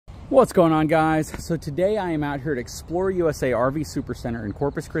What's going on, guys? So today I am out here at Explore USA RV Supercenter in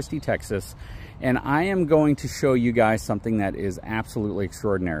Corpus Christi, Texas, and I am going to show you guys something that is absolutely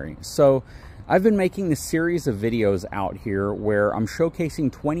extraordinary. So I've been making this series of videos out here where I'm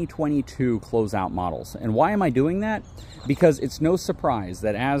showcasing 2022 closeout models. And why am I doing that? Because it's no surprise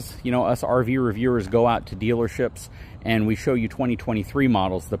that as, you know, us RV reviewers go out to dealerships and we show you 2023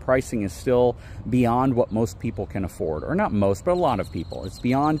 models, the pricing is still beyond what most people can afford. Or not most, but a lot of people. It's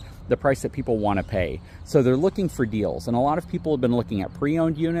beyond the price that people want to pay. So they're looking for deals. And a lot of people have been looking at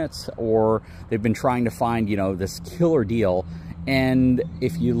pre-owned units, or they've been trying to find, you know, this killer deal. And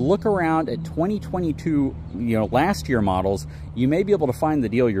if you look around at 2022, you know, last year models, you may be able to find the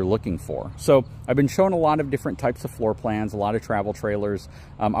deal you're looking for. So I've been showing a lot of different types of floor plans, a lot of travel trailers.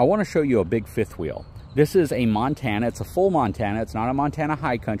 I want to show you a big fifth wheel. This is a Montana. It's a full Montana. It's not a Montana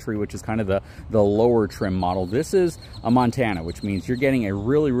High Country, which is kind of the lower trim model. This is a Montana, which means you're getting a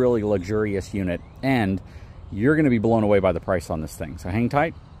really, really luxurious unit, and you're going to be blown away by the price on this thing. So hang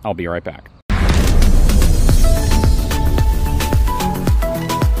tight. I'll be right back.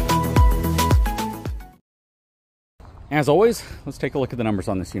 As always, let's take a look at the numbers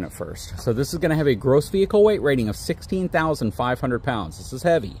on this unit first. So this is going to have a gross vehicle weight rating of 16,500 pounds. This is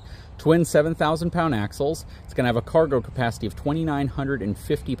heavy. Twin 7,000-pound axles. It's going to have a cargo capacity of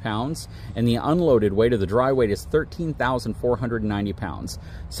 2,950 pounds, and the unloaded weight of the dry weight is 13,490 pounds.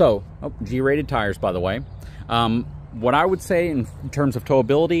 So, G-rated tires, by the way. What I would say in terms of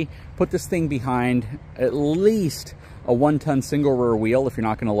towability, put this thing behind at least a 1-ton single rear wheel if you're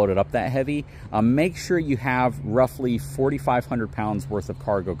not going to load it up that heavy. Make sure you have roughly 4,500 pounds worth of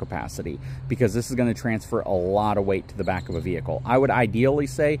cargo capacity, because this is going to transfer a lot of weight to the back of a vehicle. I would ideally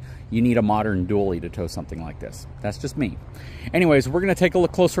say you need a modern dually to tow something like this. That's just me. Anyways, we're going to take a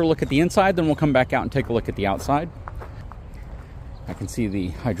closer look at the inside, then we'll come back out and take a look at the outside. I can see the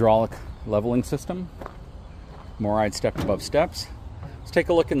hydraulic leveling system. Moride step above steps. Let's take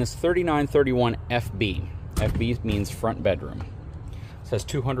a look in this 3931 FB. FB means front bedroom. It says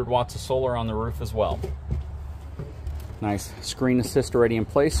 200 watts of solar on the roof as well. Nice screen assist already in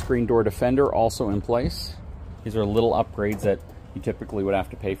place. Screen door defender also in place. These are little upgrades that you typically would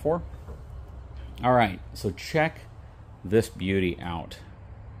have to pay for. All right, so check this beauty out.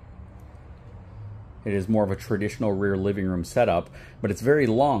 It is more of a traditional rear living room setup, but it's very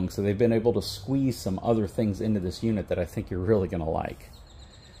long, so they've been able to squeeze some other things into this unit that I think you're really going to like.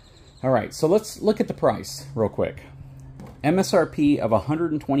 All right, so let's look at the price real quick. MSRP of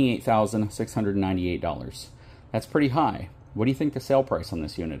 $128,698. That's pretty high. What do you think the sale price on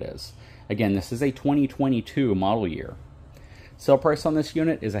this unit is? Again, this is a 2022 model year. Sale price on this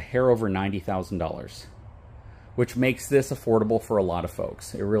unit is a hair over $90,000, which makes this affordable for a lot of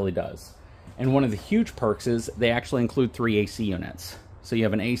folks. It really does. And one of the huge perks is they actually include 3 AC units. So you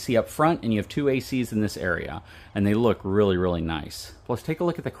have an AC up front and you have 2 ACs in this area, and they look really, really nice. Plus, take a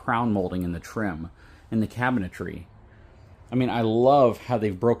look at the crown molding and the trim and the cabinetry. I mean, I love how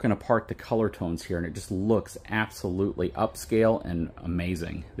they've broken apart the color tones here, and it just looks absolutely upscale and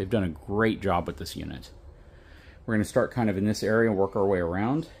amazing. They've done a great job with this unit. We're going to start kind of in this area and work our way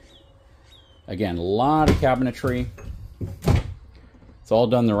around. Again, a lot of cabinetry. It's all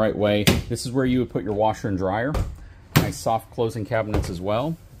done the right way. This is where you would put your washer and dryer. Nice soft closing cabinets as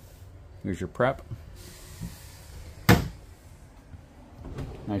well. Here's your prep.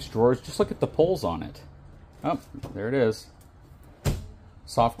 Nice drawers. Just look at the pulls on it. Oh, there it is.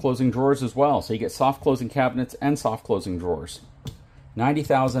 Soft closing drawers as well. So you get soft closing cabinets and soft closing drawers.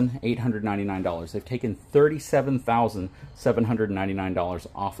 $90,899. They've taken $37,799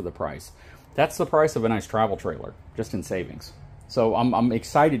 off of the price. That's the price of a nice travel trailer, just in savings. So I'm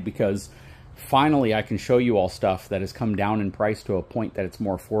excited because finally I can show you all stuff that has come down in price to a point that it's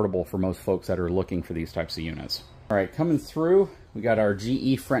more affordable for most folks that are looking for these types of units. All right, coming through, we got our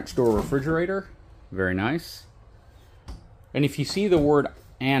GE French door refrigerator. Very nice. And if you see the word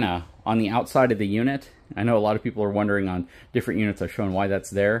Anna on the outside of the unit, I know a lot of people are wondering on different units I've shown why that's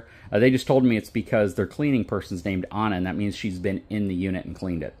there. They just told me it's because their cleaning person's named Anna, and that means she's been in the unit and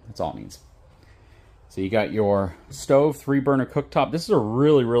cleaned it. That's all it means. So you got your stove, 3-burner cooktop. This is a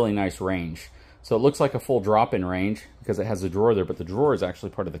really, really nice range. So it looks like a full drop-in range because it has a drawer there, but the drawer is actually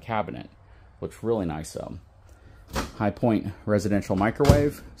part of the cabinet. Looks really nice though. High point residential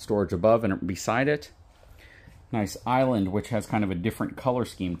microwave, storage above and beside it. Nice island, which has kind of a different color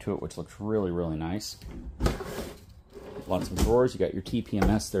scheme to it, which looks really, really nice. Lots of drawers. You got your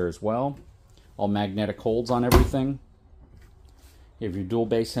TPMS there as well. All magnetic holds on everything. You have your dual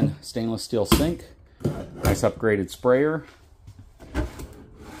basin stainless steel sink. Nice upgraded sprayer. A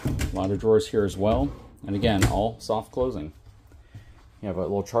lot of drawers here as well. And again, all soft closing. You have a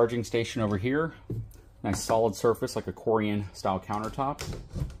little charging station over here. Nice solid surface, like a Korean style countertop.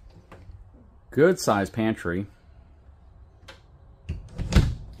 Good size pantry.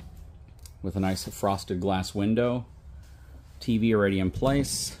 With a nice frosted glass window. TV already in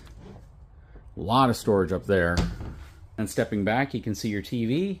place. A lot of storage up there. And stepping back, you can see your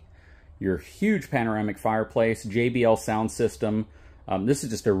TV, your huge panoramic fireplace, JBL sound system. This is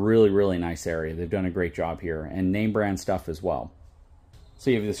just a really, really nice area. They've done a great job here, and name brand stuff as well. So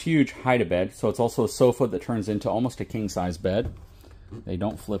you have this huge hide-a-bed. So it's also a sofa that turns into almost a king-size bed. They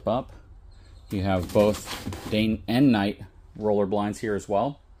don't flip up. You have both day and night roller blinds here as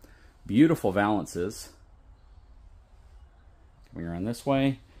well. Beautiful valances. Coming around this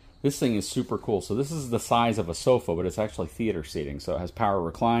way. This thing is super cool. So this is the size of a sofa, but it's actually theater seating. So it has power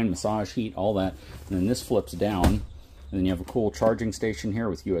recline, massage, heat, all that. And then this flips down. And then you have a cool charging station here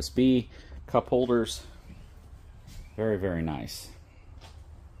with USB, cup holders. Very, very nice.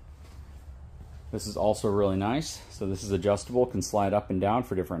 This is also really nice. So this is adjustable, can slide up and down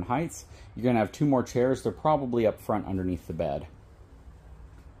for different heights. You're going to have 2 more chairs. They're probably up front underneath the bed.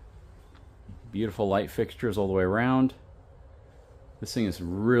 Beautiful light fixtures all the way around. This thing is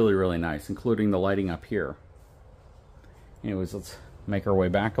really, really nice, including the lighting up here. Anyways, let's make our way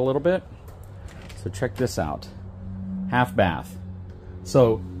back a little bit. So check this out. Half bath.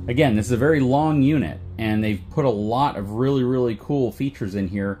 So again, this is a very long unit, and they've put a lot of really, really cool features in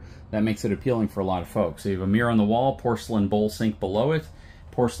here that makes it appealing for a lot of folks. So you have a mirror on the wall, porcelain bowl sink below it,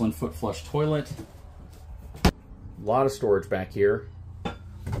 porcelain foot flush toilet. A lot of storage back here.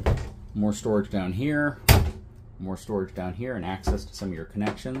 More storage down here. More storage down here, and access to some of your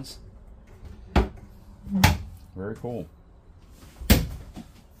connections. Very cool.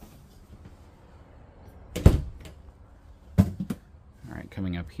 Alright,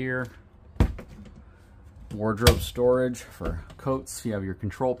 coming up here. Wardrobe storage for coats. You have your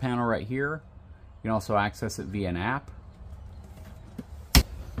control panel right here. You can also access it via an app.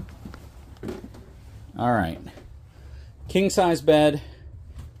 Alright. King size bed.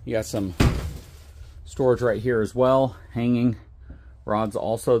 You got some storage right here as well. Hanging rods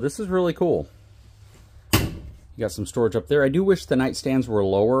also. This is really cool. You got some storage up there. I do wish the nightstands were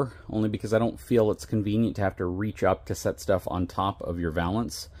lower, only because I don't feel it's convenient to have to reach up to set stuff on top of your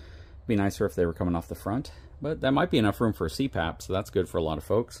valance. It'd be nicer if they were coming off the front, but that might be enough room for a CPAP, so that's good for a lot of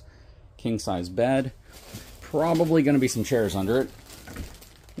folks. King size bed. Probably going to be some chairs under it.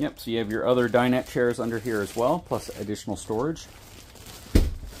 Yep, so you have your other dinette chairs under here as well, plus additional storage.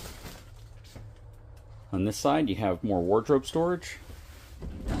 On this side, you have more wardrobe storage.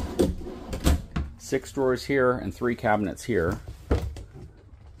 6 drawers here and 3 cabinets here.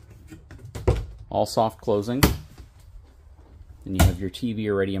 All soft closing. Then you have your TV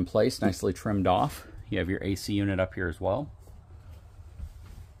already in place, nicely trimmed off. You have your AC unit up here as well.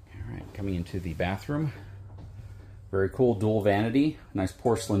 All right, coming into the bathroom. Very cool dual vanity. Nice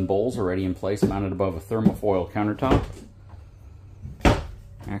porcelain bowls already in place, mounted above a thermofoil countertop.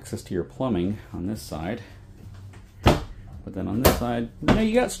 Access to your plumbing on this side. But then on this side,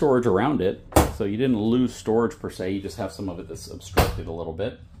 you got storage around it. So you didn't lose storage per se, you just have some of it that's obstructed a little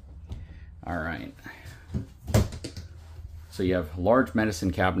bit. All right. So you have large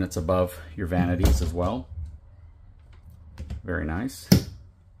medicine cabinets above your vanities as well. Very nice.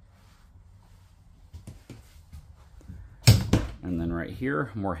 And then right here,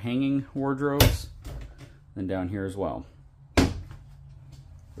 more hanging wardrobes. And down here as well.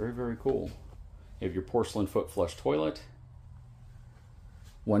 Very, very cool. You have your porcelain foot flush toilet.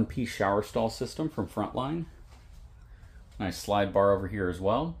 1-piece shower stall system from Frontline. Nice slide bar over here as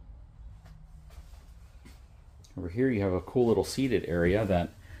well. Over here you have a cool little seated area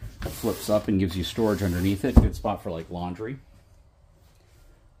that flips up and gives you storage underneath it. Good spot for like laundry.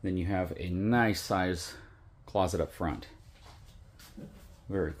 Then you have a nice size closet up front.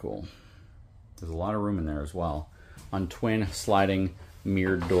 Very cool. There's a lot of room in there as well. On twin sliding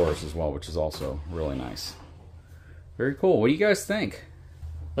mirrored doors as well, which is also really nice. Very cool. What do you guys think?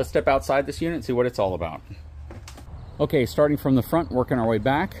 Let's step outside this unit and see what it's all about. Okay, starting from the front, working our way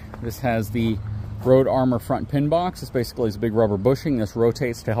back. This has the Road Armor front pin box. This basically is a big rubber bushing. This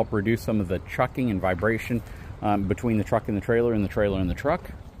rotates to help reduce some of the chucking and vibration between the truck and the trailer and the trailer and the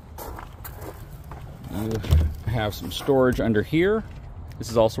truck. You have some storage under here. This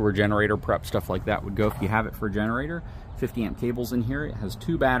is also where generator prep, stuff like that would go if you have it for a generator. 50 amp cables in here. It has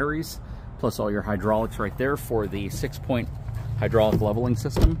 2 batteries, plus all your hydraulics right there for the 6-point hydraulic leveling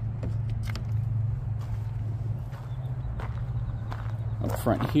system. Up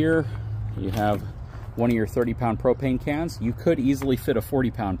front here, you have one of your 30-pound propane cans. You could easily fit a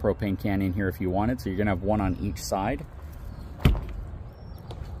 40-pound propane can in here if you wanted, so you're going to have one on each side.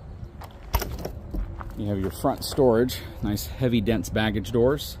 You have your front storage, nice heavy dense baggage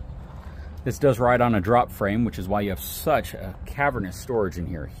doors. This does ride on a drop frame, which is why you have such a cavernous storage in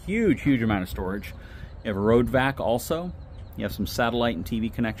here. Huge, huge amount of storage. You have a road vac also. You have some satellite and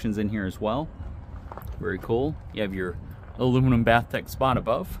TV connections in here as well. Very cool. You have your aluminum bath tech spot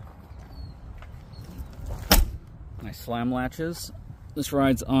above. Nice slam latches. This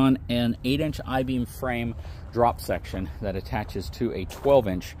rides on an 8-inch I-beam frame drop section that attaches to a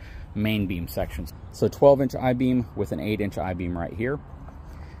 12-inch main beam section. So 12-inch I-beam with an 8-inch I-beam right here.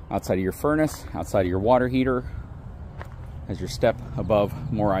 Outside of your furnace, outside of your water heater, has your step above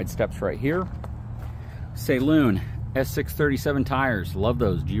MORryde steps right here. Saloon S637 tires, love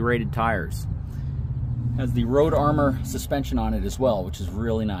those G-rated tires. Has the Road Armor suspension on it as well, which is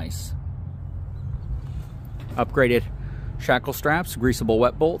really nice. Upgraded shackle straps, greasable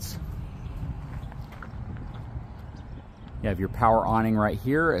wet bolts. You have your power awning right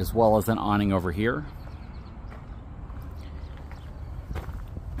here, as well as an awning over here.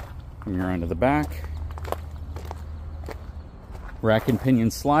 Bring your end to the back. Rack and pinion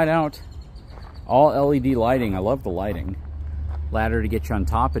slide out. All LED lighting, I love the lighting. Ladder to get you on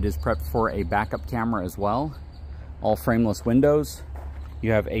top. It is prepped for a backup camera as well. All frameless windows.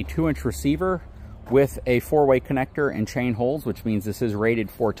 You have a 2-inch receiver with a 4-way connector and chain holes, which means this is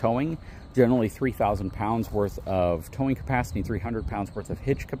rated for towing. Generally 3,000 pounds worth of towing capacity, 300 pounds worth of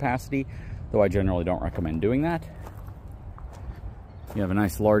hitch capacity, though I generally don't recommend doing that. You have a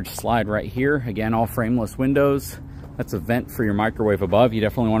nice large slide right here. Again, all frameless windows. That's a vent for your microwave above. You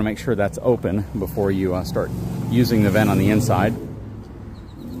definitely want to make sure that's open before you start using the vent on the inside.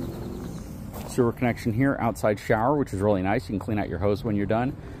 Sewer connection here, outside shower, which is really nice. You can clean out your hose when you're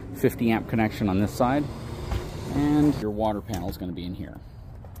done. 50 amp connection on this side. And your water panel is going to be in here.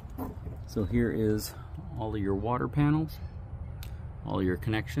 So here is all of your water panels, all of your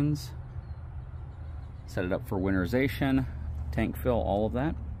connections. Set it up for winterization, tank fill, all of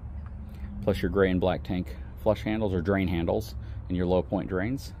that. Plus your gray and black tank flush handles or drain handles and your low point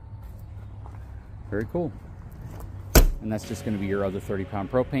drains. Very cool. And that's just going to be your other 30-pound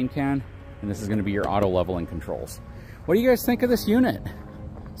propane can. And this is going to be your auto leveling controls. What do you guys think of this unit?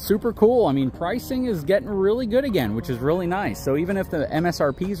 Super cool. I mean, pricing is getting really good again, which is really nice. So even if the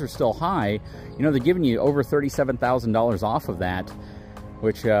MSRPs are still high, you know, they're giving you over $37,000 off of that,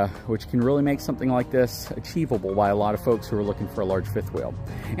 which can really make something like this achievable by a lot of folks who are looking for a large fifth wheel.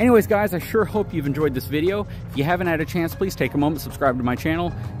 Anyways, guys, I sure hope you've enjoyed this video. If you haven't had a chance, please take a moment, subscribe to my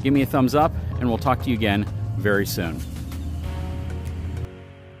channel, give me a thumbs up, and we'll talk to you again very soon.